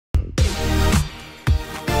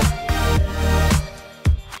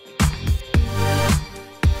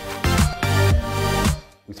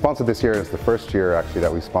Sponsored this year is the first year actually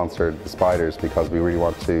that we sponsored the Spiders, because we really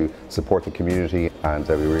want to support the community and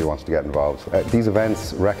we really wanted to get involved. These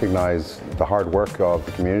events recognise the hard work of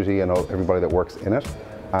the community and everybody that works in it,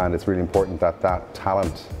 and it's really important that that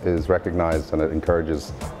talent is recognised and it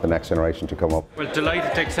encourages the next generation to come up. Well,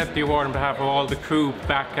 delighted to accept the award on behalf of all the crew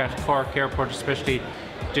back at Cork Airport, especially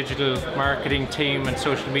digital marketing team and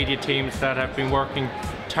social media teams that have been working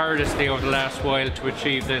tirelessly over the last while to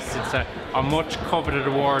achieve this. It's a much coveted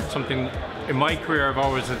award, something in my career I've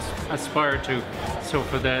always aspired to. So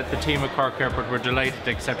for the team at Cork Airport, we're delighted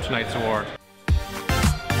to accept tonight's award.